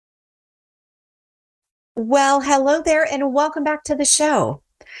Well, hello there, and welcome back to the show.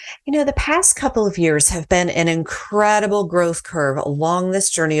 The past couple of years have been an incredible growth curve along this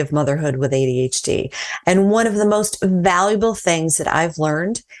journey of motherhood with ADHD. And one of the most valuable things that I've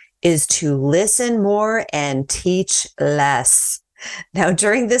learned is to listen more and teach less. Now,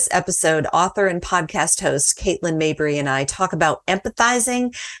 during this episode, author and podcast host Caitlin Mabry and I talk about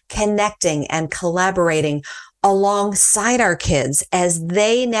empathizing, connecting, and collaborating alongside our kids as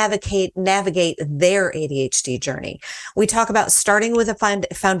they navigate their ADHD journey. We talk about starting with a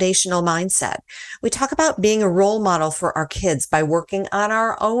foundational mindset. We talk about being a role model for our kids by working on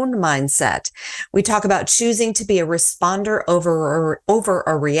our own mindset. We talk about choosing to be a responder over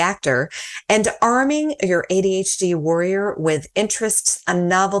a reactor, and arming your ADHD warrior with interests, a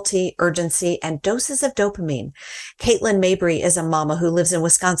novelty, urgency, and doses of dopamine. Caitlin Mabry is a mama who lives in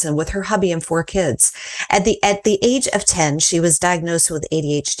Wisconsin with her hubby and 4 kids. At the age of 10, she was diagnosed with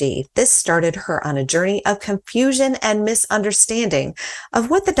ADHD. This started her on a journey of confusion and misunderstanding of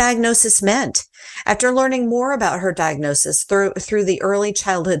what the diagnosis meant. After learning more about her diagnosis through the early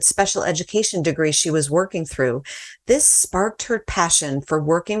childhood special education degree she was working through, this sparked her passion for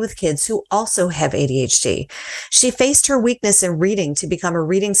working with kids who also have ADHD. She faced her weakness in reading to become a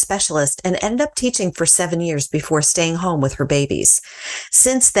reading specialist and ended up teaching for 7 years before staying home with her babies.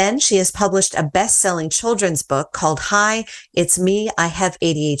 Since then, she has published a best-selling children's book called Hi, It's Me, I Have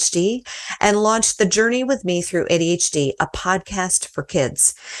ADHD, and launched The Journey with Me Through ADHD, a podcast for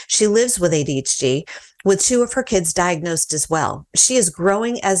kids. She lives with ADHD, with 2 of her kids diagnosed as well. She is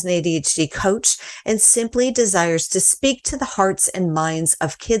growing as an ADHD coach and simply desires to speak to the hearts and minds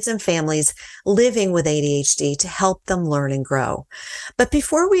of kids and families living with ADHD to help them learn and grow. But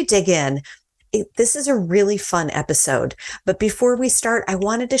before we dig in, this is a really fun episode. But before we start, I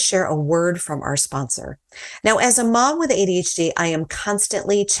wanted to share a word from our sponsor. Now, as a mom with ADHD, I am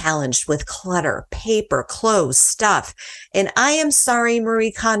constantly challenged with clutter, paper, clothes, stuff. And I am sorry,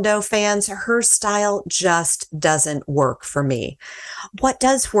 Marie Kondo fans, her style just doesn't work for me. What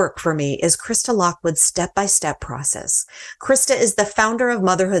does work for me is Krista Lockwood's step-by-step process. Krista is the founder of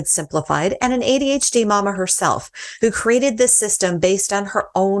Motherhood Simplified and an ADHD mama herself who created this system based on her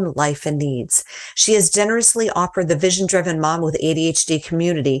own life and needs. She has generously offered the vision-driven mom with ADHD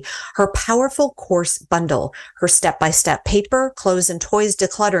community her powerful course bundle. Her step-by-step paper, clothes, and toys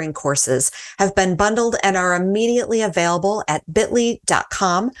decluttering courses have been bundled and are immediately available at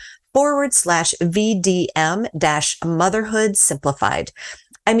bit.ly/VDM-motherhood simplified.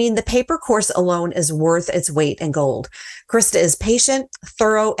 I mean, the paper course alone is worth its weight in gold. Krista is patient,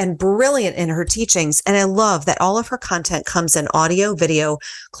 thorough, and brilliant in her teachings, and I love that all of her content comes in audio, video,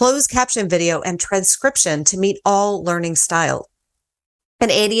 closed caption video, and transcription to meet all learning styles. An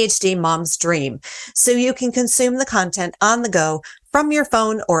ADHD mom's dream, so you can consume the content on the go from your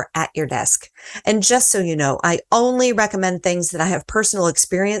phone or at your desk. And just so you know, I only recommend things that I have personal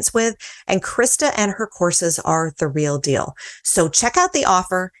experience with, and Krista and her courses are the real deal. So check out the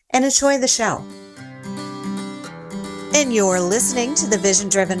offer and enjoy the show. And you're listening to the Vision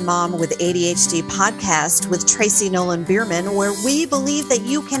Driven Mom with ADHD podcast with Tracy Nolan Bierman, where we believe that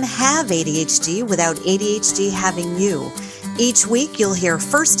you can have ADHD without ADHD having you. Each week, you'll hear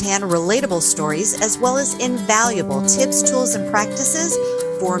firsthand relatable stories as well as invaluable tips, tools, and practices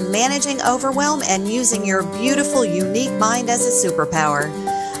for managing overwhelm and using your beautiful, unique mind as a superpower.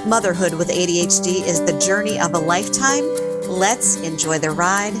 Motherhood with ADHD is the journey of a lifetime. Let's enjoy the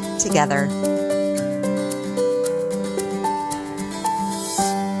ride together.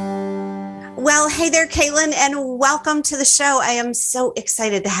 Well, hey there, Caitlin, and welcome to the show. I am so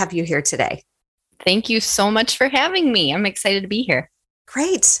excited to have you here today. Thank you so much for having me. I'm excited to be here.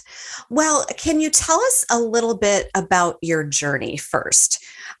 Great. Well, can you tell us a little bit about your journey first,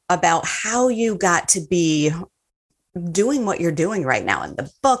 about how you got to be doing what you're doing right now in the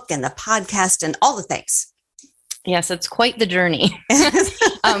book and the podcast and all the things? Yes, it's quite the journey,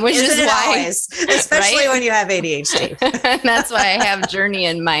 which is why, always, especially when you have ADHD. That's why I have journey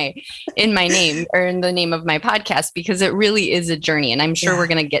in my name, or in the name of my podcast, because it really is a journey. And I'm sure we're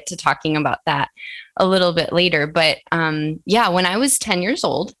going to get to talking about that a little bit later. But when I was 10 years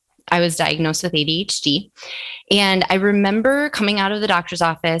old, I was diagnosed with ADHD. And I remember coming out of the doctor's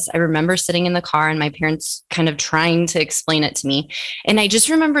office. I remember sitting in the car and my parents kind of trying to explain it to me. And I just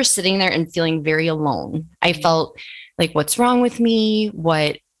remember sitting there and feeling very alone. I felt like, what's wrong with me?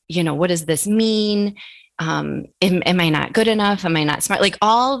 What does this mean? Am I not good enough? Am I not smart? Like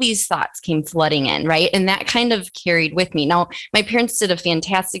all these thoughts came flooding in, right? And that kind of carried with me. Now, my parents did a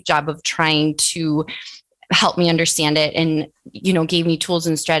fantastic job of trying to helped me understand it and, gave me tools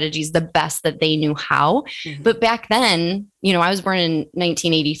and strategies the best that they knew how. Mm-hmm. But back then, I was born in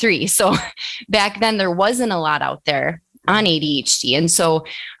 1983. So back then there wasn't a lot out there on ADHD. And so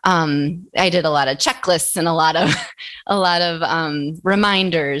I did a lot of checklists and a lot of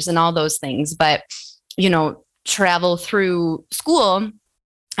reminders and all those things. But, travel through school,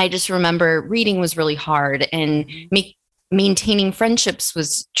 I just remember reading was really hard and maintaining friendships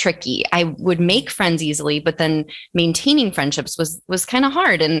was tricky. I would make friends easily, but then maintaining friendships was kind of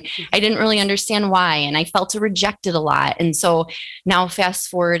hard. And I didn't really understand why. And I felt rejected a lot. And so now fast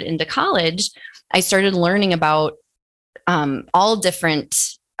forward into college, I started learning about all different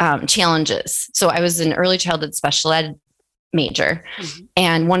challenges. So I was an early childhood special ed major. Mm-hmm.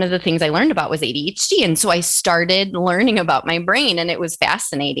 And one of the things I learned about was ADHD. And so I started learning about my brain and it was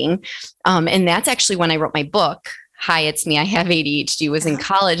fascinating. And that's actually when I wrote my book, Hi, It's Me, I Have ADHD, was in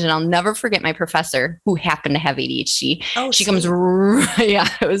college. And I'll never forget my professor who happened to have ADHD. She comes,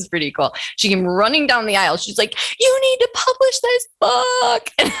 it was pretty cool. She came running down the aisle. She's like, you need to publish this book.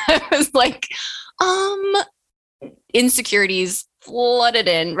 And I was like, insecurities flooded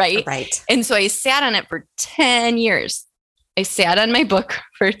in, right? Right. And so I sat on it for 10 years. I sat on my book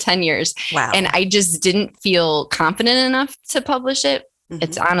for 10 years. Wow. And I just didn't feel confident enough to publish it. Mm-hmm.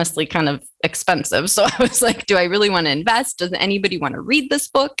 It's honestly kind of expensive. So I was like, do I really want to invest? Doesn't anybody want to read this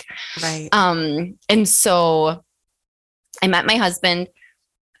book? Right. And so I met my husband.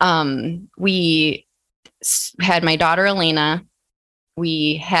 We had my daughter, Elena.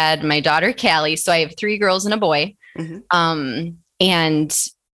 We had my daughter, Callie. So I have 3 girls and a boy. Mm-hmm. And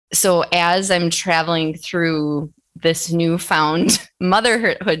so as I'm traveling through this newfound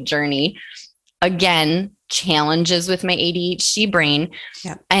motherhood journey, again, challenges with my ADHD brain.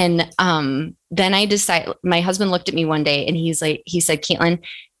 Yeah. And then I decided, my husband looked at me one day and he said, Caitlin,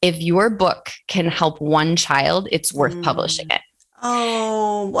 if your book can help one child, it's worth publishing it.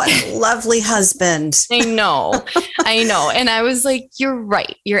 Oh, what a lovely husband. I know. And I was like, you're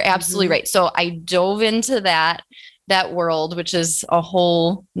right. You're absolutely right. So I dove into that world, which is a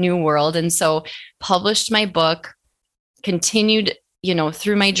whole new world. And so published my book, continued,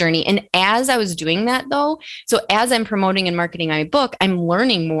 through my journey. And as I was doing that though, so as I'm promoting and marketing my book, I'm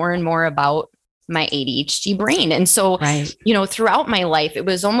learning more and more about my ADHD brain. And so, throughout my life, it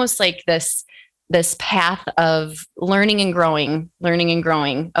was almost like this path of learning and growing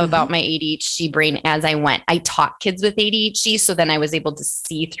about my ADHD brain as I went. I taught kids with ADHD. So then I was able to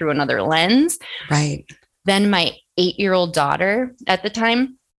see through another lens. Right. Then my 8-year-old daughter at the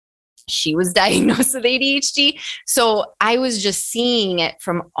time, she was diagnosed with ADHD. So I was just seeing it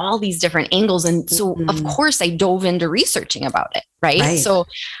from all these different angles. And so of course I dove into researching about it. Right. So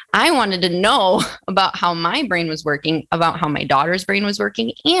I wanted to know about how my brain was working, about how my daughter's brain was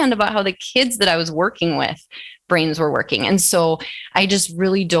working, and about how the kids that I was working with brains were working. And so I just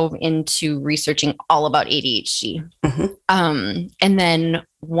really dove into researching all about ADHD. Mm-hmm. And then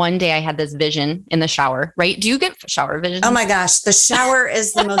one day I had this vision in the shower, right? Do you get shower vision? Oh my gosh. The shower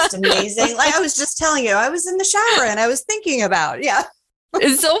is the most amazing. Like I was just telling you, I was in the shower and I was thinking about,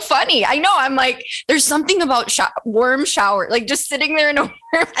 It's so funny. I know. I'm like, there's something about warm shower, like just sitting there in a warm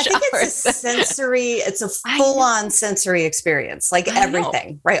shower. I think it's a full-on sensory experience, like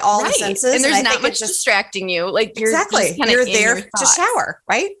everything, right? All the senses. And there's not much distracting you. Like you're you're there to shower,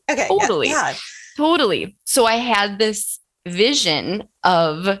 right? Okay. Totally. Yeah. Totally. So I had this vision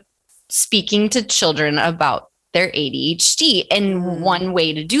of speaking to children about their ADHD. And one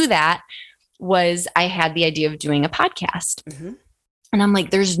way to do that was I had the idea of doing a podcast. Mm-hmm. And I'm like,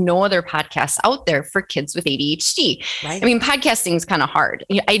 there's no other podcasts out there for kids with ADHD. Right. I mean, podcasting is kind of hard.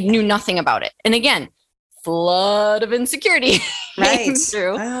 I knew nothing about it. And again, flood of insecurity came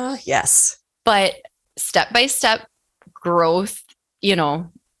through. Yes. But step by step growth,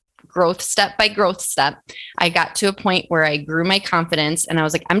 growth step by growth step, I got to a point where I grew my confidence and I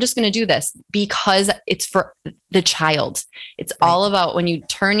was like, I'm just going to do this because it's for the child. It's all about when you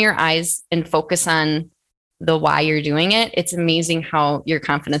turn your eyes and focus on the why you're doing it, it's amazing how your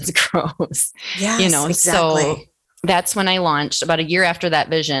confidence grows. Yes, exactly. So that's when I launched. About a year after that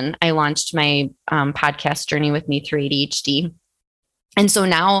vision, I launched my podcast Journey with Me Through ADHD. And so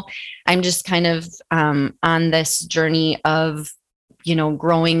now I'm just kind of on this journey of,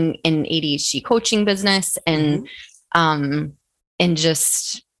 growing an ADHD coaching business and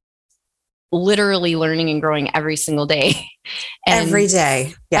just literally learning and growing every single day. And every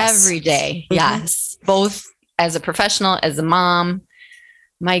day. Yes. Every day. Yes. Both as a professional, as a mom,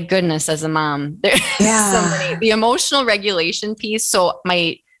 my goodness, as a mom, there's so many, the emotional regulation piece. So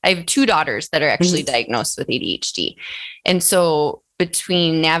I have 2 daughters that are actually diagnosed with ADHD. And so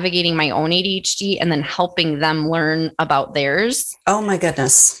between navigating my own ADHD and then helping them learn about theirs. Oh my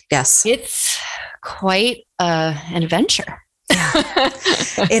goodness. Yes. It's quite an adventure. Yeah.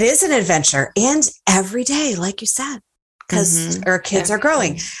 It is an adventure, and every day, like you said, because our kids are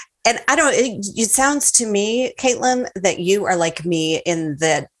growing. And I don't, it sounds to me, Caitlin, that you are like me in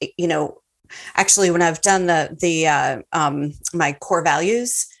that, actually when I've done my core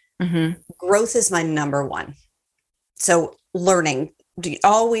values, growth is my number one. So learning,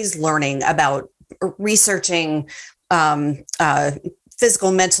 always learning about researching,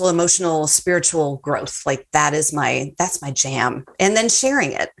 physical, mental, emotional, spiritual growth. Like that's my jam. And then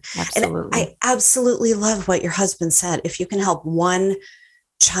sharing it. Absolutely. And I absolutely love what your husband said. If you can help one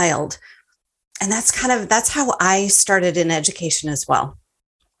child. And that's how I started in education as well.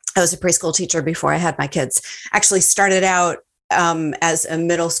 I was a preschool teacher before I had my kids. Actually started out as a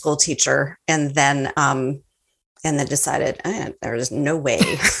middle school teacher, and then decided there's no way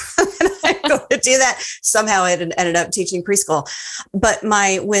I'm going to do that. Somehow I ended up teaching preschool. But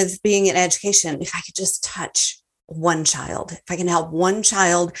with being in education, if I could just touch one child, if I can help one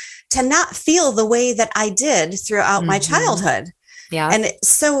child to not feel the way that I did throughout my childhood. Yeah.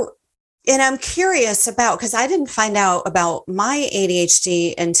 And I'm curious because I didn't find out about my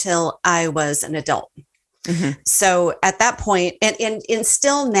ADHD until I was an adult. So at that point, and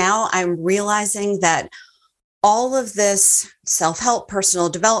still now I'm realizing that all of this self-help, personal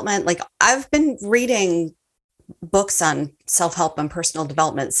development, like I've been reading books on self-help and personal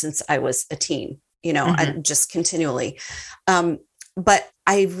development since I was a teen, I just continually. But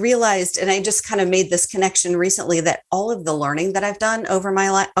I realized, and I just kind of made this connection recently, that all of the learning that I've done over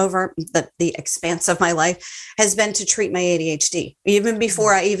my life, over the expanse of my life, has been to treat my ADHD, even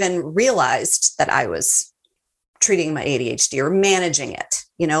before I even realized that I was treating my ADHD or managing it.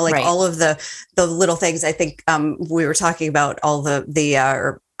 Right. All of the little things. I think we were talking about all the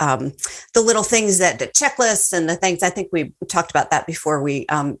little things, that the checklists and the things. I think we talked about that before we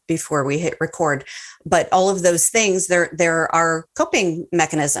hit record. But all of those things, there are coping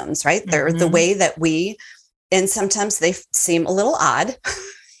mechanisms, right? They're the way that and sometimes they seem a little odd,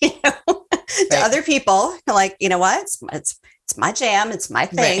 to other people. Like, you know what? It's my jam. It's my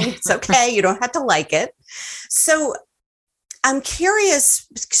thing. Right. It's okay. You don't have to like it. So I'm curious.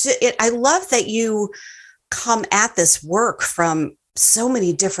 I love that you come at this work from so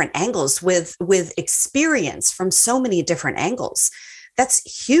many different angles with experience from so many different angles.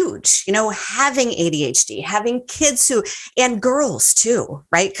 That's huge. Having ADHD, having kids and girls too,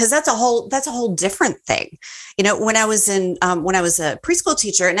 right? Because that's a whole different thing. When I was a preschool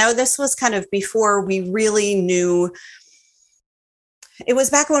teacher, now this was kind of before we really knew. It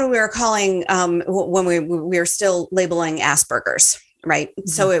was back when we were calling, when we were still labeling Asperger's. Right.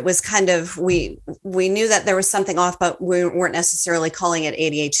 So it was kind of, we knew that there was something off, but we weren't necessarily calling it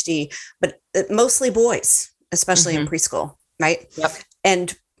ADHD, but mostly boys, especially in preschool. Right. Yep.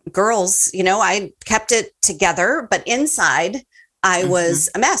 And girls, I kept it together, but inside I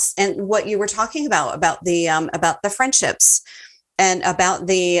was a mess. And what you were talking about the friendships and about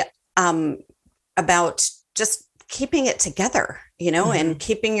just keeping it together, and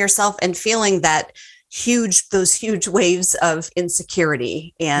keeping yourself and feeling that those huge waves of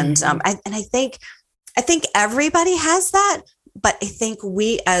insecurity. And I think everybody has that, but I think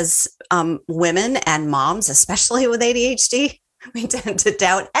we as women and moms, especially with ADHD, we tend to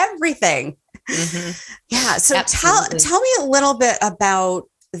doubt everything. Yeah. So tell me a little bit about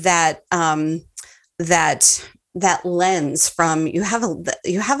that, that lens from, you have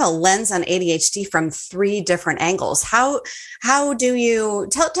a lens on ADHD from 3 different angles. How do you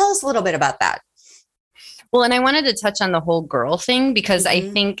tell us a little bit about that? Well, and I wanted to touch on the whole girl thing, because I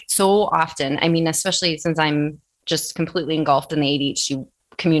think so often, especially since I'm just completely engulfed in the ADHD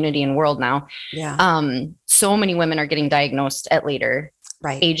community and world now. Yeah. So many women are getting diagnosed at later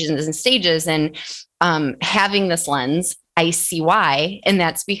ages and stages, and having this lens, I see why. And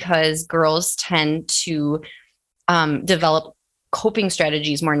that's because girls tend to develop coping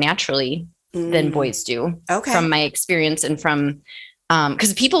strategies more naturally than boys do. Okay. From my experience and from,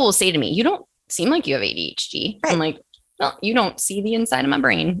 because people will say to me, "You don't seem like you have ADHD." Right. I'm like, "Well, you don't see the inside of my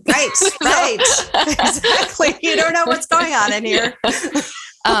brain." Right. Exactly. You don't know what's going on in here.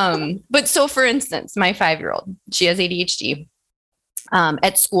 But so for instance, my 5-year-old, she has ADHD.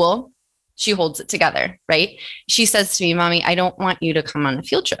 At school, she holds it together, right? She says to me, "Mommy, I don't want you to come on a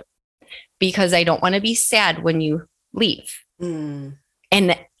field trip because I don't want to be sad when you leave." And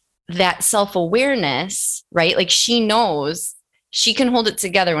that self-awareness, right? Like, she knows she can hold it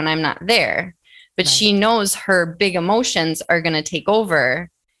together when I'm not there, but she knows her big emotions are going to take over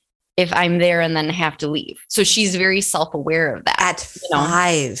if I'm there and then have to leave. So she's very self-aware of that. At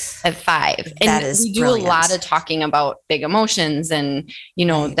 5. At 5. And that is we do brilliant. a lot of talking about big emotions and,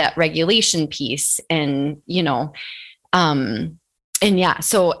 Right. that regulation piece and, and yeah,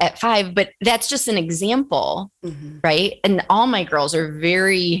 so at 5, but that's just an example, right? And all my girls are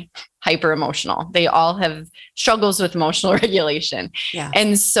very hyper emotional. They all have struggles with emotional regulation. Yeah.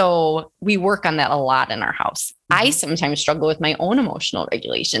 And so we work on that a lot in our house. I sometimes struggle with my own emotional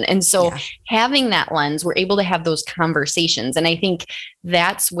regulation. And so having that lens, we're able to have those conversations. And I think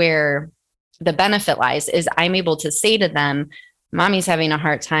that's where the benefit lies, is I'm able to say to them, Mommy's having a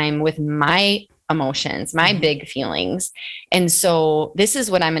hard time with my emotions, my big feelings. And so this is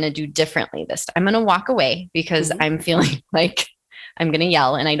what I'm going to do differently this time. I'm going to walk away because I'm feeling like I'm going to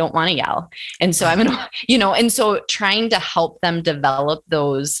yell and I don't want to yell. And so I'm going to, and so trying to help them develop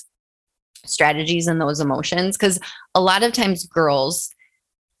those strategies and those emotions. Because a lot of times girls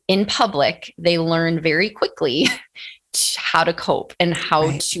in public, they learn very quickly how to cope and how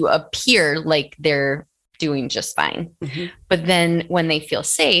to appear like they're doing just fine. But then when they feel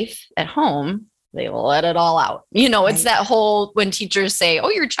safe at home, they let it all out. It's that whole, when teachers say, oh,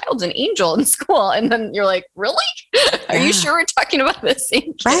 your child's an angel in school. And then you're like, really? Are you sure we're talking about the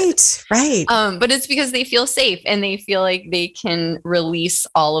same kid? Right. But it's because they feel safe and they feel like they can release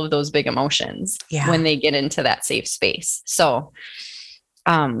all of those big emotions when they get into that safe space. So,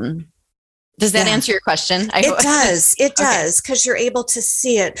 does that answer your question? It does. It does. Because you're able to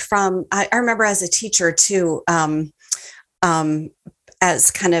see it from, I remember as a teacher too, as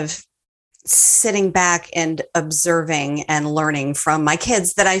kind of sitting back and observing and learning from my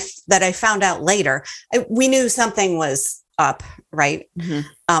kids that I found out later. We knew something was up, right?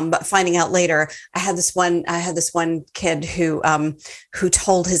 But finding out later, I had this one kid who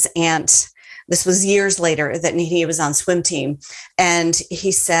told his aunt, this was years later, that he was on swim team, and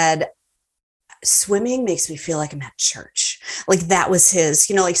he said, swimming makes me feel like I'm at church. Like that was his,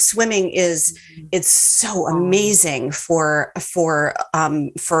 like swimming is, it's so amazing for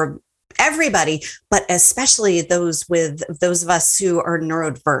everybody, but especially those of us who are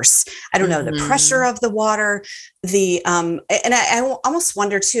neurodiverse. I don't know, the pressure of the water, and I almost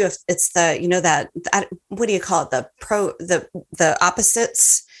wonder too, if it's the, that what do you call it? The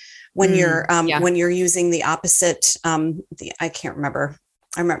opposites when you're, when you're using the opposite, I can't remember.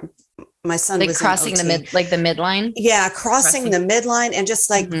 I remember my son was crossing the midline. Yeah. Crossing the midline, and just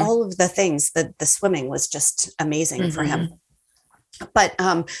like all of the things that the swimming was just amazing for him. But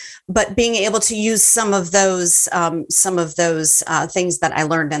being able to use some of those things that I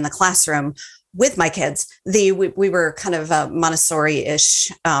learned in the classroom with my kids, we were kind of a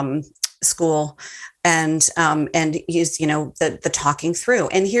Montessori-ish school, and used, the talking through.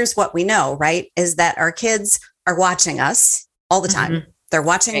 And here's what we know, right, is that our kids are watching us all the time. They're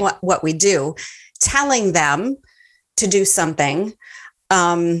watching what we do, telling them to do something.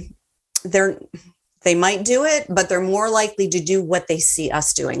 They might do it, but they're more likely to do what they see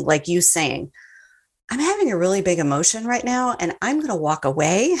us doing. Like you saying, I'm having a really big emotion right now, and I'm going to walk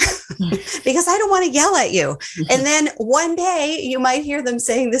away because I don't want to yell at you. And then one day you might hear them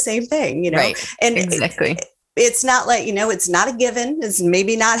saying the same thing, Right. And exactly. It's not like, it's not a given. It's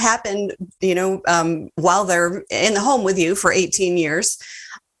maybe not happened, while they're in the home with you for 18 years,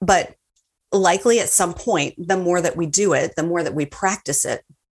 but likely at some point, the more that we do it, the more that we practice it,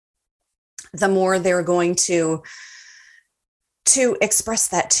 the more they're going to express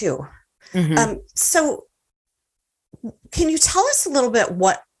that too. So can you tell us a little bit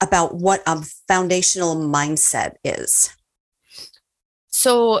about what a foundational mindset is?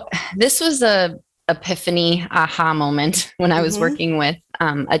 So this was a epiphany aha moment when I was working with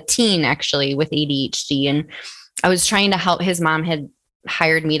a teen actually with ADHD, and I was trying to help. His mom had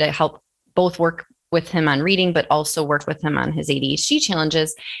hired me to help both work with him on reading, but also work with him on his ADHD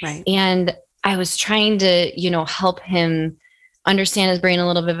challenges. Right. And I was trying to, help him understand his brain a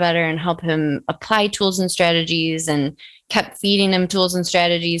little bit better and help him apply tools and strategies, and kept feeding him tools and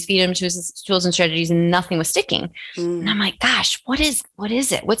strategies, and nothing was sticking. And I'm like, gosh, what is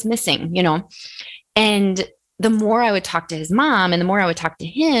it? What's missing? And the more I would talk to his mom and the more I would talk to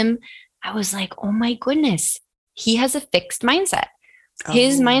him, I was like, oh my goodness, he has a fixed mindset.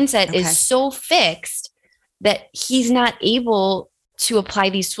 His mindset is so fixed that he's not able to apply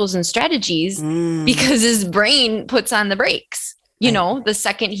these tools and strategies because his brain puts on the brakes, the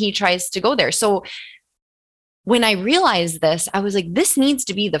second he tries to go there. So when I realized this, I was like, this needs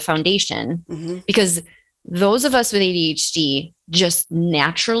to be the foundation, because those of us with ADHD just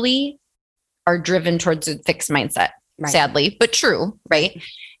naturally are driven towards a fixed mindset, sadly, but true. Right.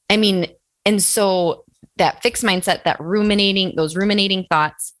 I mean, and so that fixed mindset, those ruminating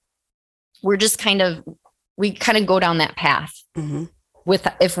thoughts, we're just we kind of go down that path with,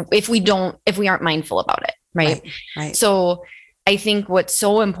 if we aren't mindful about it. Right. So I think what's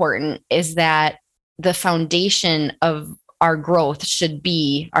so important is that the foundation of our growth should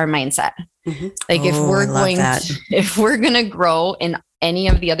be our mindset. Like if we're going to grow in any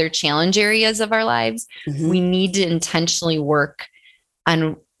of the other challenge areas of our lives, we need to intentionally work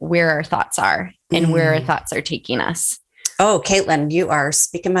on where our thoughts are and where our thoughts are taking us. Oh, Caitlin, you are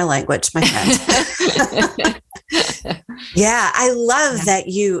speaking my language, my friend. Yeah, I love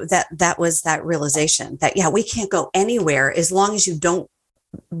that was that realization that, we can't go anywhere as long as you don't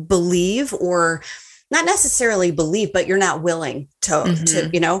believe, or not necessarily believe, but you're not willing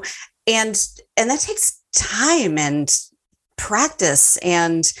to and that takes time and practice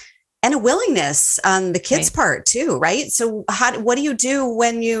and a willingness on the kid's part too, right? So what do you do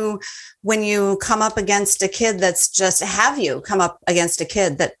when you come up against a kid have you come up against a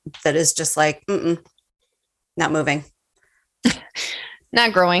kid that is just like, not moving?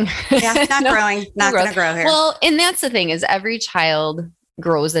 Not growing. Yeah, not growing. Not going to grow here. Well, and that's the thing, is every child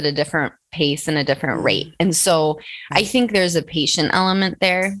grows at a different pace and a different rate. And so I think there's a patient element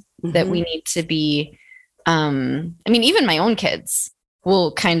there that we need to be, even my own kids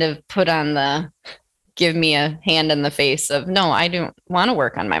will kind of put on give me a hand in the face of, no, I don't want to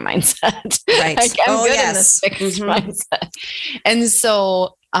work on my mindset. Right. Like, I'm good in this fixed mindset. And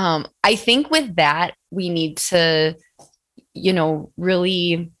so I think with that, we need to,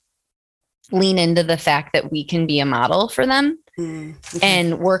 really lean into the fact that we can be a model for them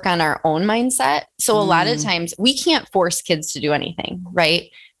and work on our own mindset. So a lot of times we can't force kids to do anything,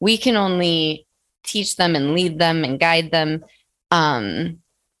 right? We can only teach them and lead them and guide them. And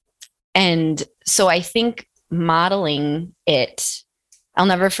so I think modeling it, I'll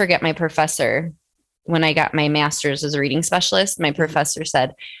never forget my professor when I got my master's as a reading specialist. My professor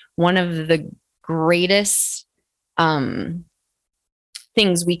said, one of the greatest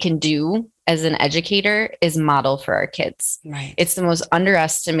things we can do as an educator is model for our kids. Right. It's the most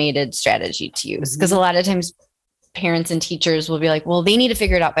underestimated strategy to use, because a lot of times parents and teachers will be like, well, they need to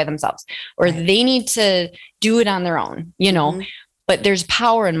figure it out by themselves, or they need to do it on their own, but there's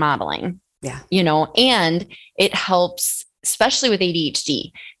power in modeling, and it helps, especially with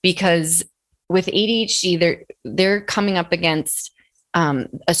ADHD, because with ADHD, they're coming up against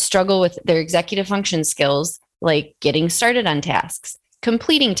a struggle with their executive function skills, like getting started on tasks,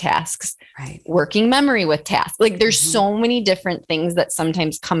 completing tasks, working memory with tasks. Like there's so many different things that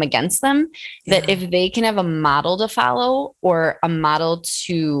sometimes come against them that if they can have a model to follow, or a model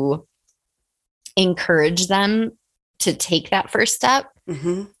to encourage them to take that first step,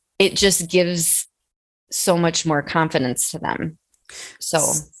 it just gives so much more confidence to them. So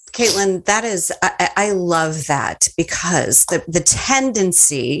Caitlin, that is, I love that, because the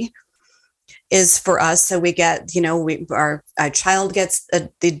tendency is for us. So we get, our child gets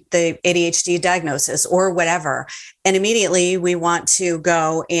the ADHD diagnosis or whatever, and immediately we want to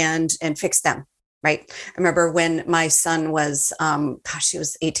go and fix them. Right. I remember when my son was, he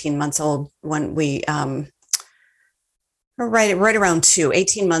was 18 months old when we, right around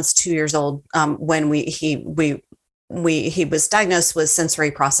 18 months, 2 years old, when he was diagnosed with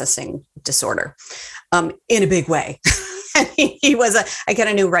sensory processing disorder, in a big way. He was I kind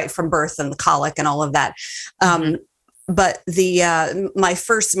of knew right from birth, and the colic and all of that. But my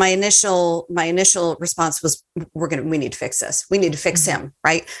initial response was, we need to fix this. We need to fix him.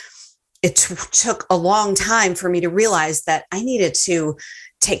 Right. It took a long time for me to realize that I needed to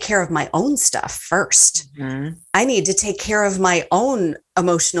take care of my own stuff first. I need to take care of my own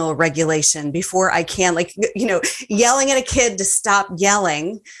emotional regulation before I can, yelling at a kid to stop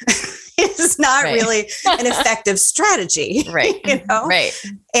yelling is not really an effective strategy. Right. Right.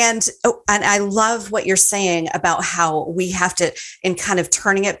 And I love what you're saying about how we have to, in kind of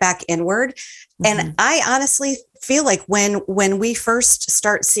turning it back inward. And I honestly feel like when we first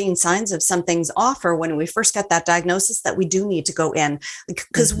start seeing signs of something's off, or when we first get that diagnosis, that we do need to go in,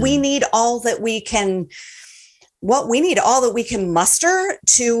 because we need all that we can muster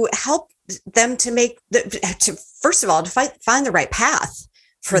to help them to first of all, to find the right path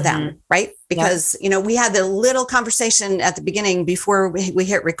for them. Right. Because, we had the little conversation at the beginning before we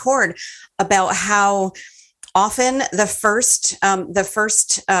hit record about how often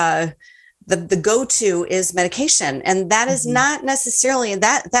the go-to is medication. And that is not necessarily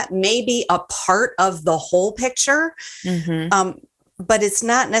that may be a part of the whole picture. But it's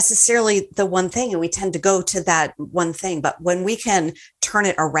not necessarily the one thing. And we tend to go to that one thing. But when we can turn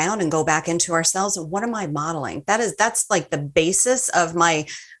it around and go back into ourselves, and what am I modeling? That's like the basis of my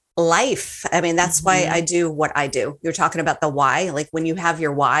life. I mean, that's why I do what I do. You're talking about the why. Like when you have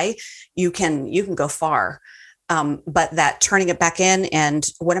your why, you can go far. But that turning it back in, and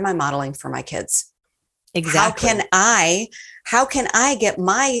what am I modeling for my kids? Exactly. How can I get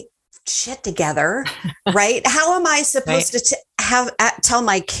my shit together? Right? How am I supposed to tell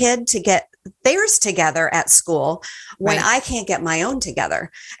my kid to get theirs together at school when I can't get my own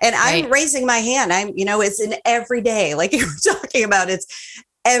together? And I'm raising my hand. It's an everyday, like you were talking about, it's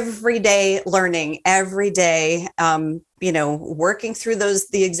everyday learning, every day, working through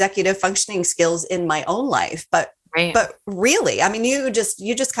the executive functioning skills in my own life. But really, I mean, you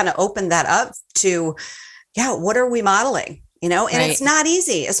just kind of opened that up to, what are we modeling? And it's not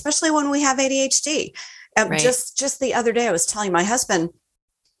easy, especially when we have ADHD. Just the other day, I was telling my husband,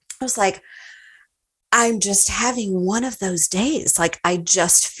 I was like, I'm just having one of those days. Like, I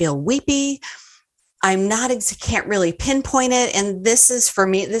just feel weepy. Can't really pinpoint it. And this is for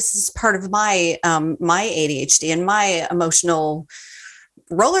me, this is part of my ADHD and my emotional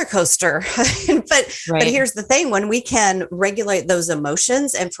roller coaster. But here's the thing, when we can regulate those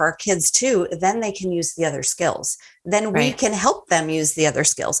emotions, and for our kids too, then they can use the other skills. Then we can help them use the other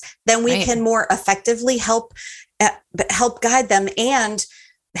skills. Then we can more effectively help guide them and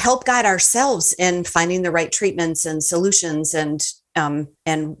help guide ourselves in finding the right treatments and solutions and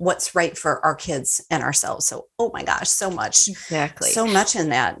what's right for our kids and ourselves. So, oh my gosh, so much in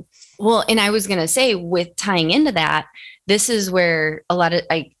that. Well, and I was going to say, with tying into that, this is where a lot of,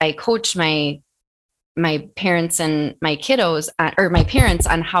 I coach my parents and my kiddos, or my parents,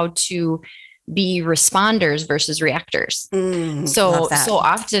 on how to be responders versus reactors. So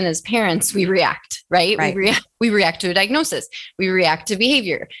often as parents, we react, right? We react to a diagnosis. We react to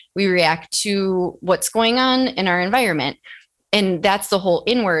behavior. We react to what's going on in our environment. And that's the whole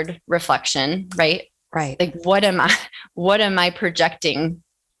inward reflection, right? Right. Like, what am I projecting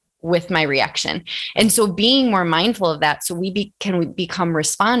with my reaction? And so being more mindful of that, so we can become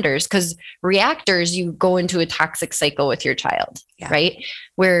responders, because reactors, you go into a toxic cycle with your child, right?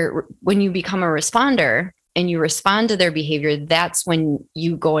 Where when you become a responder and you respond to their behavior, that's when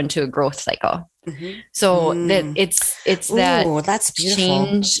you go into a growth cycle. So that it's that that's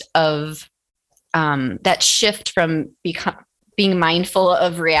change of that shift from being mindful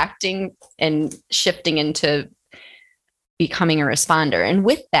of reacting and shifting into becoming a responder. And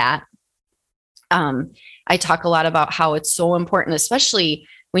with that, I talk a lot about how it's so important, especially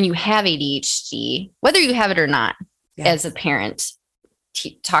when you have ADHD, whether you have it or not, as a parent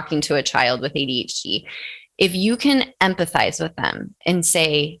talking to a child with ADHD, if you can empathize with them and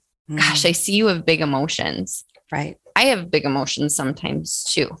say, gosh, I see you have big emotions. Right. I have big emotions sometimes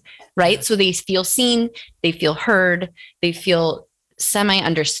too. Right. So they feel seen, they feel heard, they feel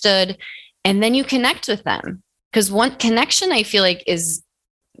semi-understood, and then you connect with them. Because one connection, I feel like, is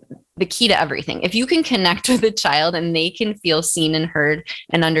the key to everything. If you can connect with a child and they can feel seen and heard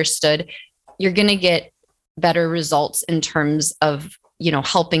and understood, you're going to get better results in terms of,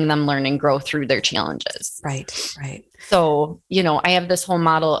 helping them learn and grow through their challenges. Right. So, I have this whole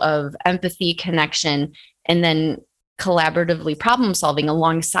model of empathy, connection, and then collaboratively problem solving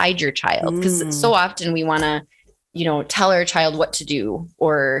alongside your child. Because so often we want to, tell our child what to do,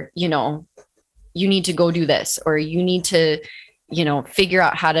 or, you need to go do this, or you need to, figure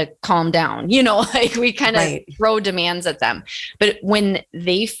out how to calm down, like we kind of throw demands at them. But when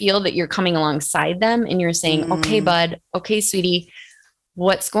they feel that you're coming alongside them and you're saying, okay, bud, okay, sweetie,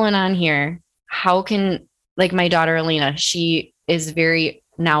 what's going on here? How can, like my daughter, Elena, she is very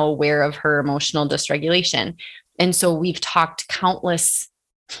now aware of her emotional dysregulation. And so we've talked countless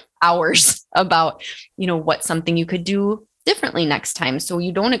hours about, what's something you could do differently next time so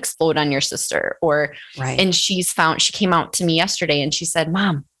you don't explode on your sister. Or, and she came out to me yesterday and she said,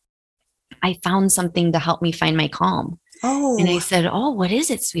 Mom, I found something to help me find my calm. Oh. And I said, oh, what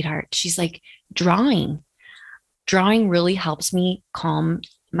is it, sweetheart? She's like, drawing. Drawing really helps me calm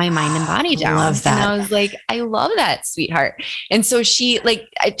my mind and body down. Love that. And I was like, I love that, sweetheart. And so she's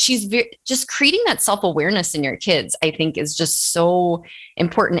just creating that self-awareness in your kids, I think, is just so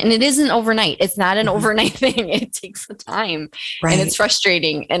important. And it isn't overnight. It's not an overnight thing. It takes the time, and it's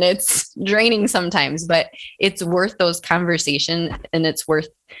frustrating and it's draining sometimes, but it's worth those conversations, and it's worth,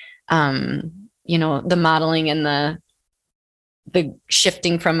 the modeling and the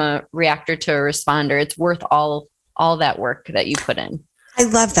shifting from a reactor to a responder. It's worth all that work that you put in. I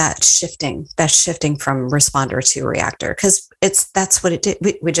love that shifting from responder to reactor, because that's what it did.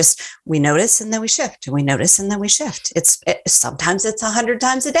 We notice and then we shift, and we notice and then we shift. Sometimes it's 100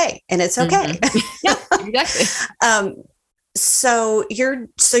 times a day, and it's okay. Yeah, exactly. So your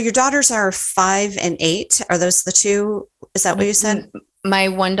daughters are 5 and 8. Are those the two? Is that what you said? My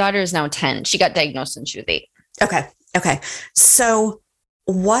one daughter is now 10. She got diagnosed when she was 8. Okay. Okay. So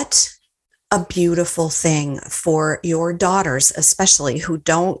what a beautiful thing for your daughters, especially who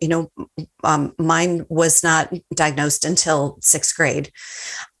don't, mine was not diagnosed until 6th grade.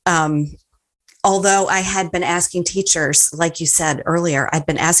 Although I had been asking teachers, like you said earlier, I'd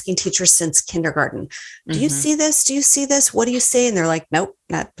been asking teachers since kindergarten, do you see this? Do you see this? What do you see? And they're like, nope,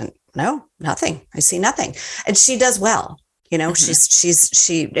 no, nothing. I see nothing. And she does well.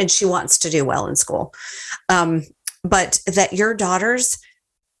 She wants to do well in school. But that your daughters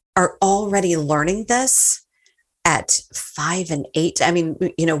are already learning this at 5 and 8. I mean,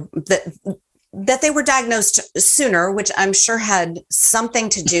 that they were diagnosed sooner, which I'm sure had something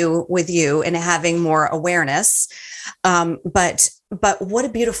to do with you and having more awareness. But what a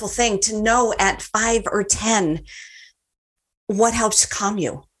beautiful thing to know at 5 or 10 what helps calm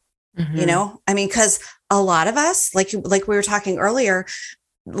you. I mean, because a lot of us, like we were talking earlier,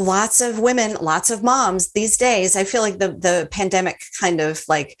 lots of women, lots of moms these days, I feel like the pandemic kind of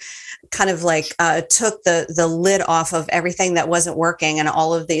like took the lid off of everything that wasn't working, and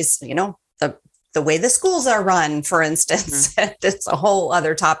all of these, the way the schools are run, for instance. It's a whole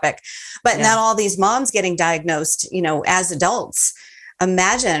other topic. But now all these moms getting diagnosed, as adults,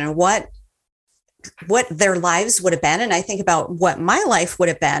 imagine what their lives would have been. And I think about what my life would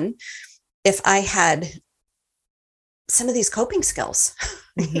have been if I had some of these coping skills,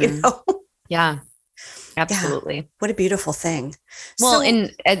 Yeah, absolutely. Yeah. What a beautiful thing. Well,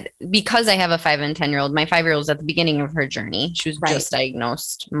 and because I have a 5 and 10-year-old, my 5-year-old's at the beginning of her journey. She was just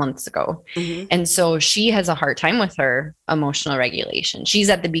diagnosed months ago. And so she has a hard time with her emotional regulation. She's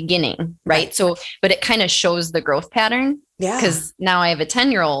at the beginning, right? So, but it kind of shows the growth pattern. Yeah. Because now I have a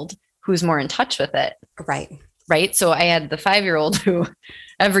 10-year-old who's more in touch with it. Right. So I had the 5-year-old who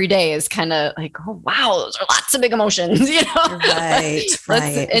every day is kind of like, oh, wow, those are lots of big emotions,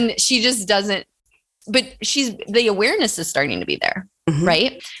 Right. And she just doesn't, but the awareness is starting to be there.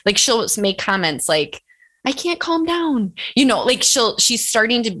 Right. Like she'll make comments like, I can't calm down, like she's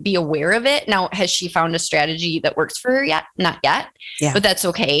starting to be aware of it. Now, has she found a strategy that works for her yet? Not yet, but that's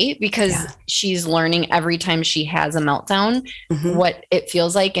okay, because she's learning every time she has a meltdown, what it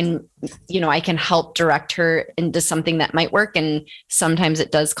feels like. And, I can help direct her into something that might work. And sometimes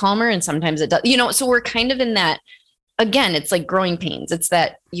it does calm her and sometimes it does, so we're kind of in that, again, it's like growing pains. It's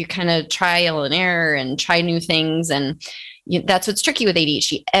that you kind of trial and error and try new things. And that's what's tricky with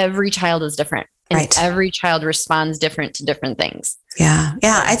ADHD. Every child is different. And every child responds different to different things. Yeah.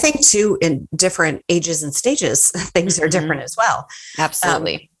 I think too, in different ages and stages, things are different as well.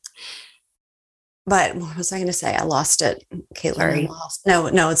 Absolutely. But what was I going to say? I lost it. Caitlin,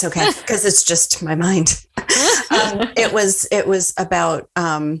 No, it's okay. Because it's just my mind. It was about,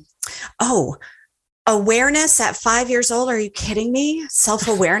 awareness at 5 years old. Are you kidding me?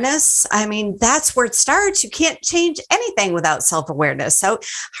 Self-awareness. I mean, that's where it starts. You can't change anything without self-awareness. So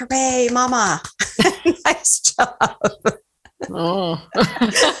hooray, mama. Nice job. Oh,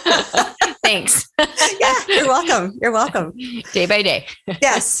 thanks. Yeah, you're welcome. You're welcome. Day by day.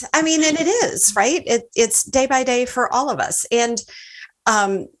 Yes. I mean, and it is, right? It's day by day for all of us. And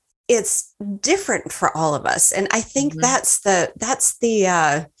it's different for all of us. And I think that's the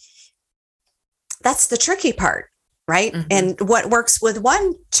tricky part, right? And what works with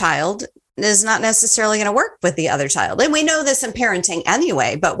one child is not necessarily going to work with the other child. And we know this in parenting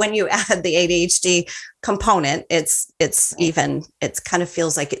anyway, but when you add the ADHD component, it's kind of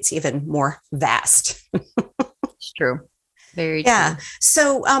feels like it's even more vast. It's true. Very true. Yeah.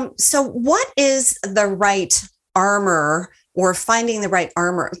 So what is the right armor, or finding the right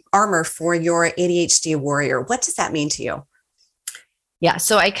armor for your ADHD warrior? What does that mean to you? Yeah.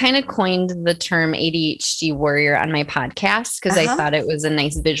 So I kind of coined the term ADHD warrior on my podcast because I thought it was a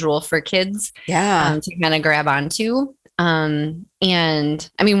nice visual for kids to kind of grab onto. And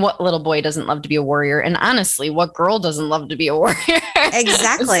I mean, what little boy doesn't love to be a warrior? And honestly, what girl doesn't love to be a warrior?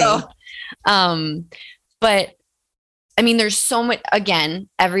 Exactly. But I mean, there's so much, again,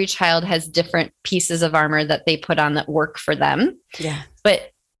 every child has different pieces of armor that they put on that work for them. Yeah. But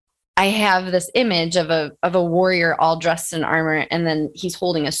I have this image of a warrior all dressed in armor, and then he's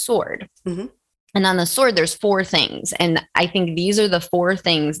holding a sword. And on the sword, there's 4 things. And I think these are the 4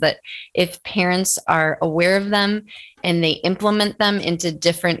 things that if parents are aware of them and they implement them into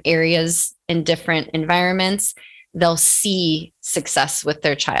different areas in different environments, they'll see success with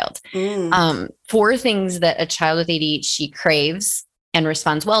their child. 4 things that a child with ADHD craves and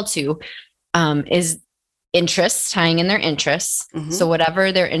responds well to is interests, tying in their interests. So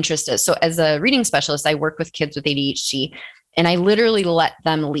whatever their interest is. So as a reading specialist, I work with kids with ADHD, and I literally let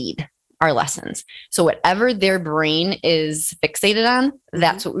them lead. our lessons. So whatever their brain is fixated on,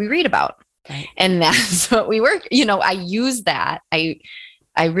 that's what we read about. Right. And that's what we work. I use that. I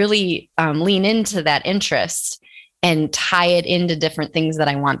really lean into that interest and tie it into different things that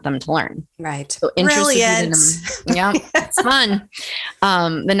I want them to learn. Right. So Brilliant. Yeah, it's fun.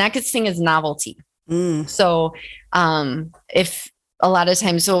 The next thing is novelty. So if a lot of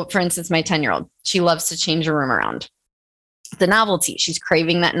times, so for instance, my 10-year-old, she loves to change a room around. The novelty, she's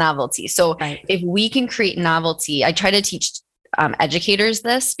craving that novelty. So if we can create novelty, I try to teach educators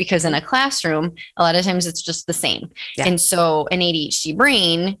this, because in a classroom, a lot of times it's just the same. Yeah. And so an ADHD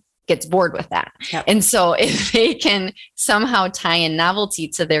brain gets bored with that. Yep. And so if they can somehow tie in novelty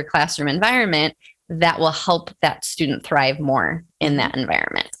to their classroom environment, that will help that student thrive more in that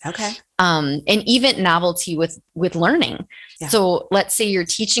environment. Okay. And even novelty with learning. Yeah. So let's say you're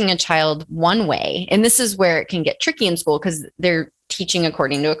teaching a child one way, and this is where it can get tricky in school, because they're teaching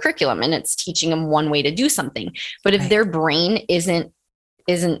according to a curriculum and it's teaching them one way to do something. But if their brain isn't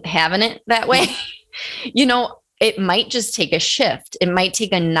having it that way, it might just take a shift. It might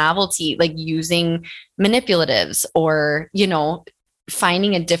take a novelty, like using manipulatives or,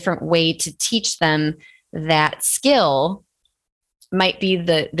 finding a different way to teach them that skill might be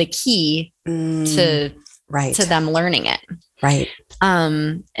the key to them learning it. Right.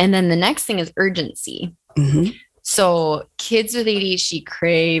 And then the next thing is urgency. Mm-hmm. So kids with ADHD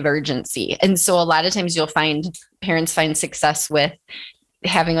crave urgency. And so a lot of times you'll find parents find success with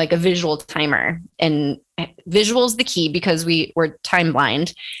having like a visual timer, and visual is the key because we're time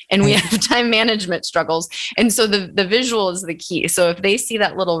blind and we have time management struggles. And so the visual is the key. So if they see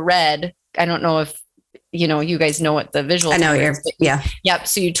that little red, I don't know if, you guys know what the visual is. Yeah. Yep.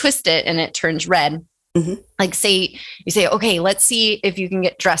 So you twist it and it turns red. Mm-hmm. Like you say, okay, let's see if you can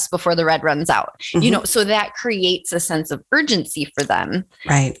get dressed before the red runs out, mm-hmm. So that creates a sense of urgency for them.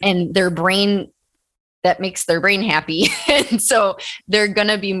 Right. And that makes their brain happy. And so they're going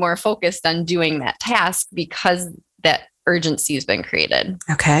to be more focused on doing that task because that urgency has been created.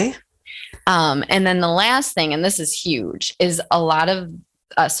 Okay. And then the last thing, and this is huge, is a lot of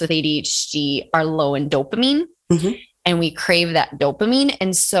us with ADHD are low in dopamine, mm-hmm. and we crave that dopamine.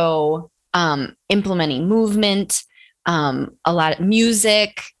 And so implementing movement, a lot of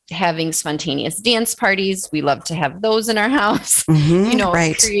music, having spontaneous dance parties. We love to have those in our house,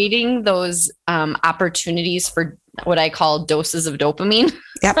 mm-hmm, creating those opportunities for what I call doses of dopamine.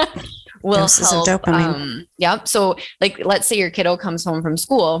 Yep. Will doses help. Of dopamine. Yep. So like, let's say your kiddo comes home from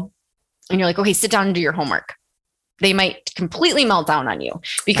school and you're like, okay, sit down and do your homework. They might completely melt down on you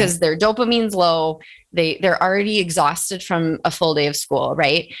because their dopamine's low. They're already exhausted from a full day of school.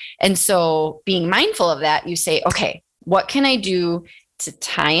 Right. And so being mindful of that, you say, okay, what can I do to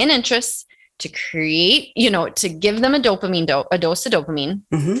tie in interests, to create, to give them a dose of dopamine,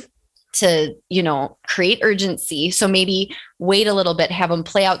 mm-hmm. to, create urgency. So maybe wait a little bit, have them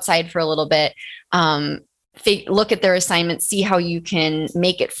play outside for a little bit, look at their assignment, see how you can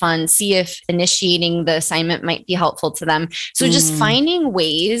make it fun, see if initiating the assignment might be helpful to them. So just finding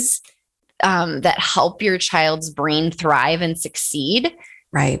ways that help your child's brain thrive and succeed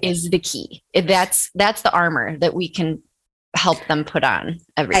is the key. That's the armor that we can help them put on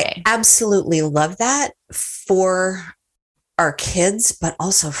every day. I absolutely love that for our kids, but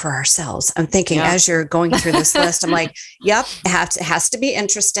also for ourselves. I'm thinking as you're going through this list, I'm like, yep, it has to be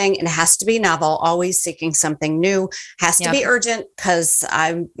interesting and it has to be novel, always seeking something new, has to be urgent because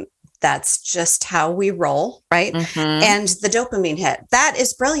that's just how we roll. Right. Mm-hmm. And the dopamine hit, that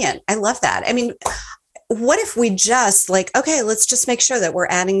is brilliant. I love that. I mean, what if we just okay, let's just make sure that we're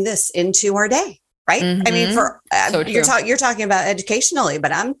adding this into our day. Right. Mm-hmm. I mean, you're talking about educationally,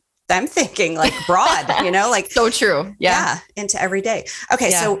 but I'm thinking broad, so true. Yeah. Into every day.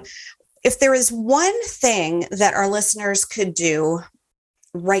 Okay. Yeah. So if there is one thing that our listeners could do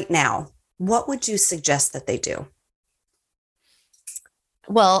right now, what would you suggest that they do?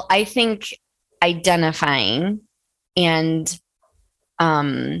 Well, I think identifying and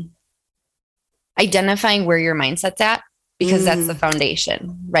identifying where your mindset's at, because that's the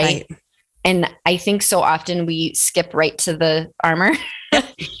foundation, right? And I think so often we skip right to the armor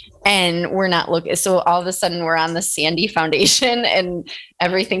and we're not looking. So all of a sudden we're on the sandy foundation and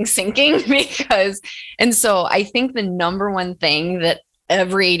everything's sinking and so I think the number one thing that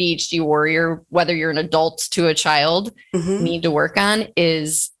every ADHD warrior, whether you're an adult to a child, mm-hmm. need to work on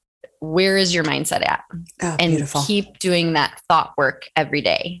is, where is your mindset at? Oh, and beautiful. Keep doing that thought work every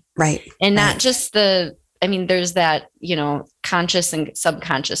day. Right. And not just there's that, conscious and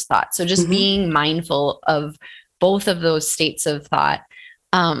subconscious thought. So just mm-hmm. being mindful of both of those states of thought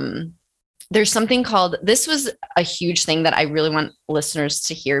there's something called, this was a huge thing that I really want listeners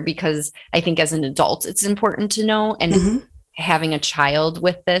to hear, because I think as an adult, it's important to know. And having a child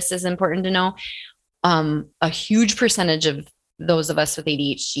with this is important to know. A huge percentage of those of us with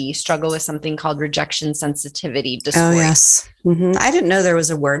ADHD struggle with something called rejection sensitivity dysphoria. Oh, yes. I didn't know there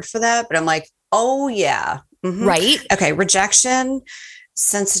was a word for that, but I'm like, oh, yeah. Right. Okay. Rejection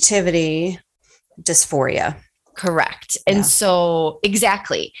sensitivity dysphoria. Correct. And so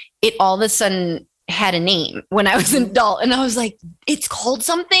exactly, it all of a sudden had a name when I was an adult, and I was like, it's called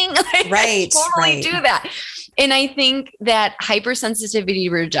something. Right. I totally do that. And I think that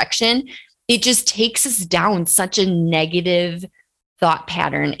hypersensitivity rejection, it just takes us down such a negative thought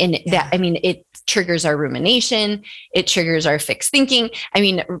pattern. And that, I mean, it triggers our rumination, it triggers our fixed thinking. I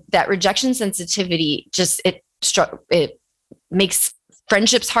mean, that rejection sensitivity just, it makes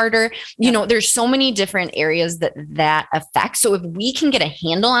friendships harder. You know, there's so many different areas that affects. So if we can get a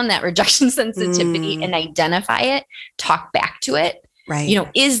handle on that rejection sensitivity and identify it, talk back to it, right? You know,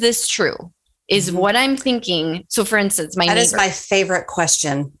 is this true? Is what I'm thinking? So for instance, that is my favorite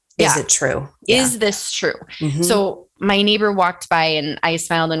question. Is it true? Is this true? So my neighbor walked by and I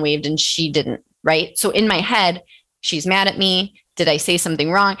smiled and waved and she didn't, right? So in my head, she's mad at me. Did I say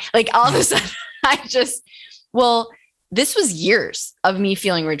something wrong? Like all of a sudden this was years of me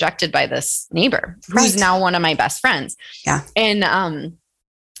feeling rejected by this neighbor who's now one of my best friends. Yeah. And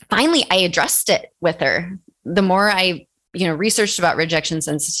finally I addressed it with her. The more I, researched about rejection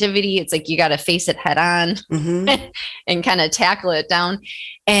sensitivity, it's like, you got to face it head on and kind of tackle it down.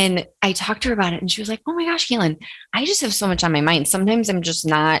 And I talked to her about it and she was like, oh my gosh, Kaylin, I just have so much on my mind. Sometimes I'm just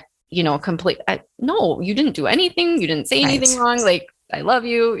not, complete. No, you didn't do anything. You didn't say anything wrong. Like, I love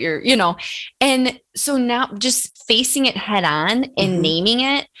you. You're, and so now just facing it head on and naming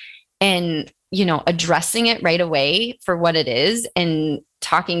it and, addressing it right away for what it is and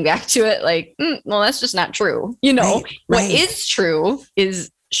talking back to it like, well, that's just not true. What is true is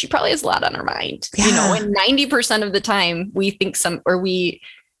she probably has a lot on her mind, and 90% of the time we think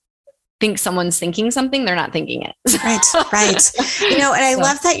someone's thinking something, they're not thinking it. Right. And I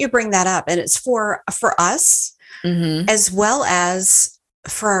love that you bring that up, and it's for us as well as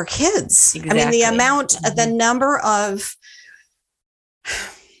for our kids. Exactly. I mean, the number of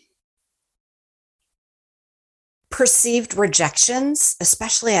perceived rejections,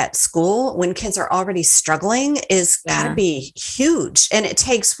 especially at school when kids are already struggling, is gotta be huge. And it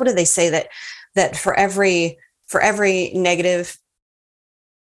takes, what do they say, that for every negative,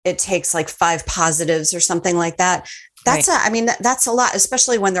 it takes like 5 positives or something like that. That's that's a lot,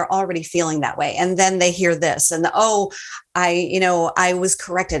 especially when they're already feeling that way. And then they hear this and I was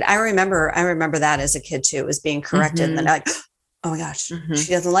corrected. I remember that as a kid too, was being corrected. And then like, oh my gosh, she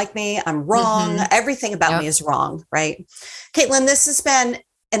doesn't like me. I'm wrong. Everything about me is wrong. Right. Caitlin, this has been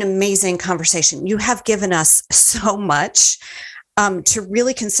an amazing conversation. You have given us so much to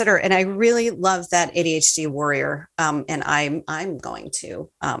really consider. And I really love that ADHD warrior. And I'm going to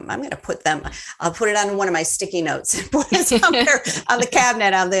put them, I'll put it on one of my sticky notes and put it on there on the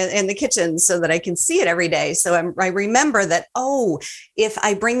cabinet in the kitchen so that I can see it every day. So I remember that, if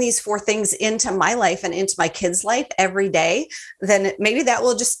I bring these 4 things into my life and into my kids' life every day, then maybe that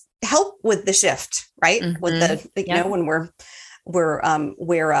will just help with the shift, right? With the, when we're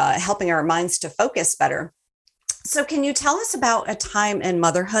helping our minds to focus better. So can you tell us about a time in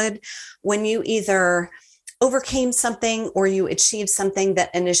motherhood when you either overcame something or you achieved something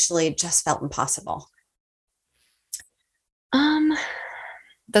that initially just felt impossible?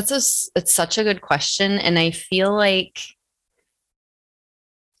 It's such a good question. And I feel like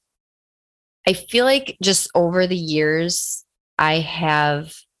just over the years, I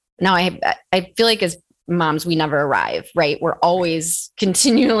feel like as moms, we never arrive, right? We're always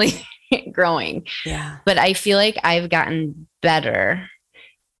continually growing. Yeah. But I feel like I've gotten better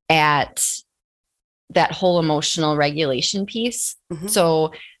at that whole emotional regulation piece.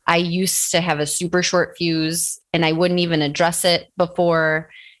 So I used to have a super short fuse and I wouldn't even address it before.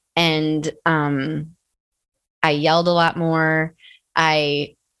 And I yelled a lot more.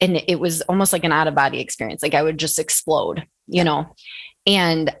 And it was almost like an out of body experience. Like I would just explode,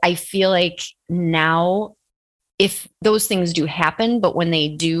 and I feel like now, if those things do happen, but when they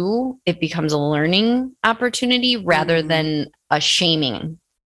do, it becomes a learning opportunity rather than a shaming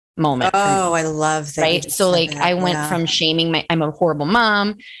moment. Oh, I love that. Right. So like I went from shaming I'm a horrible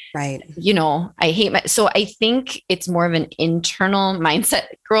mom. Right. I hate so I think it's more of an internal mindset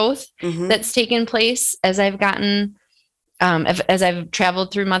growth that's taken place as I've gotten, as I've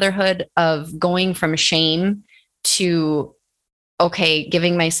traveled through motherhood, of going from shame to,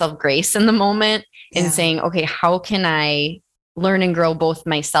 giving myself grace in the moment and saying, okay, how can I learn and grow both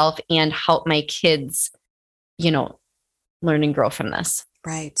myself and help my kids, learn and grow from this.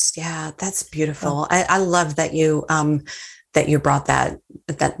 Right. Yeah, that's beautiful. I love that you brought that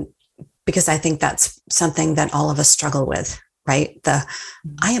because I think that's something that all of us struggle with, right?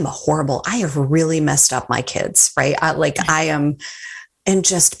 I have really messed up my kids, right? And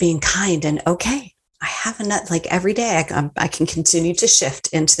just being kind and okay. I have every day I can continue to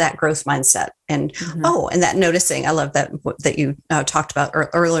shift into that growth mindset and, and that noticing. I love that you talked about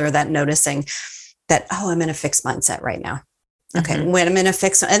earlier, that noticing that, I'm in a fixed mindset right now. Okay. When I'm in a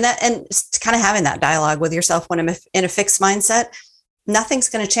fixed and kind of having that dialogue with yourself, when I'm in a fixed mindset, nothing's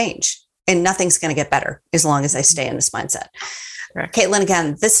going to change and nothing's going to get better as long as I stay in this mindset. Correct. Caitlin,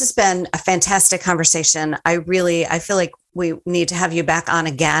 again, this has been a fantastic conversation. I feel like we need to have you back on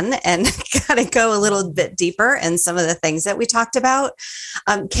again and kind of go a little bit deeper in some of the things that we talked about.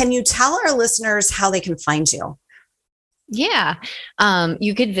 Can you tell our listeners how they can find you? Yeah.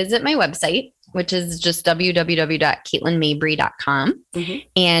 You could visit my website, which is just www.caitlinmabry.com.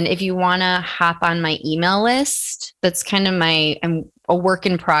 And if you want to hop on my email list, that's kind of I'm a work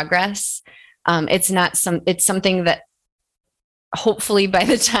in progress. It's something that hopefully by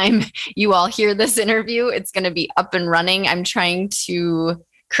the time you all hear this interview, it's going to be up and running. I'm trying to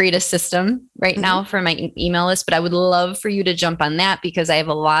create a system right now for my email list, but I would love for you to jump on that because I have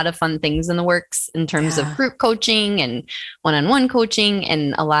a lot of fun things in the works in terms of group coaching and one-on-one coaching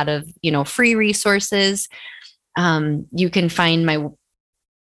and a lot of, free resources. You can find my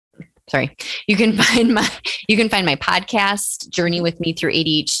podcast, Journey with Me Through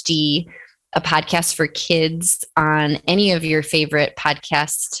ADHD, a podcast for kids on any of your favorite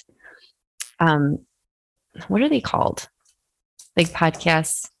podcast. What are they called? Like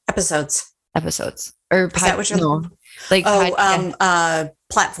podcasts? Episodes. Or is that what you're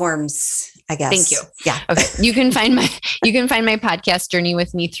platforms, I guess. Thank you. Yeah. Okay. You can find my podcast, Journey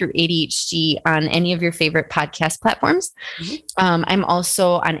with Me Through ADHD, on any of your favorite podcast platforms. I'm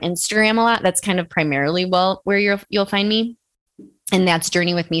also on Instagram a lot. That's kind of primarily where you'll find me. And that's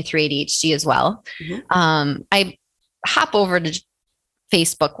Journey with Me Through ADHD as well. I hop over to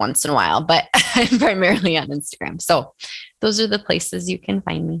Facebook once in a while, but I'm primarily on Instagram. So those are the places you can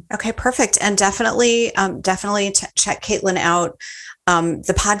find me. Okay, perfect. And definitely check Caitlin out.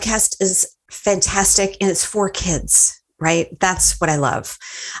 The podcast is fantastic and it's for kids, right? That's what I love.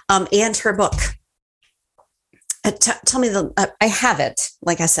 And her book. Tell me I have it.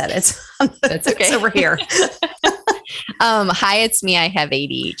 Like I said, it's over here. Hi, it's me. I have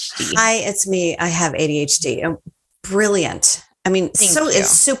ADHD. Hi, it's me. I have ADHD. Brilliant. I mean, it's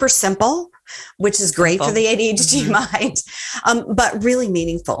super simple, which is great for the ADHD mind, but really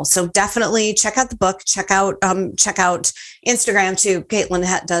meaningful. So definitely check out the book. Check out Instagram too.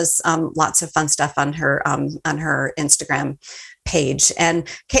 Caitlin does lots of fun stuff on her Instagram page. And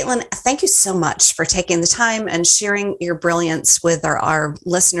Caitlin, thank you so much for taking the time and sharing your brilliance with our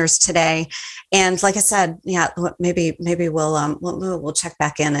listeners today. And like I said, maybe we'll check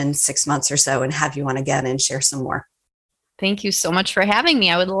back in 6 months or so and have you on again and share some more. Thank you so much for having me.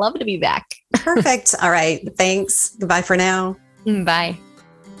 I would love to be back. Perfect. All right. Thanks. Goodbye for now. Bye.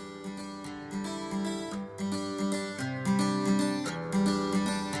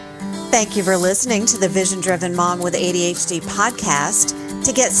 Thank you for listening to the Vision Driven Mom with ADHD podcast.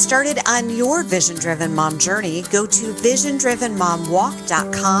 To get started on your Vision Driven Mom journey, go to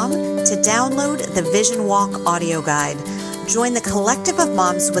visiondrivenmomwalk.com to download the Vision Walk audio guide. Join the collective of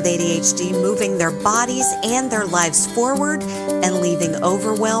moms with ADHD moving their bodies and their lives forward and leaving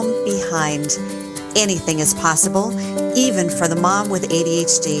overwhelm behind. Anything is possible, even for the mom with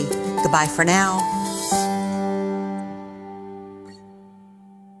ADHD. Goodbye for now.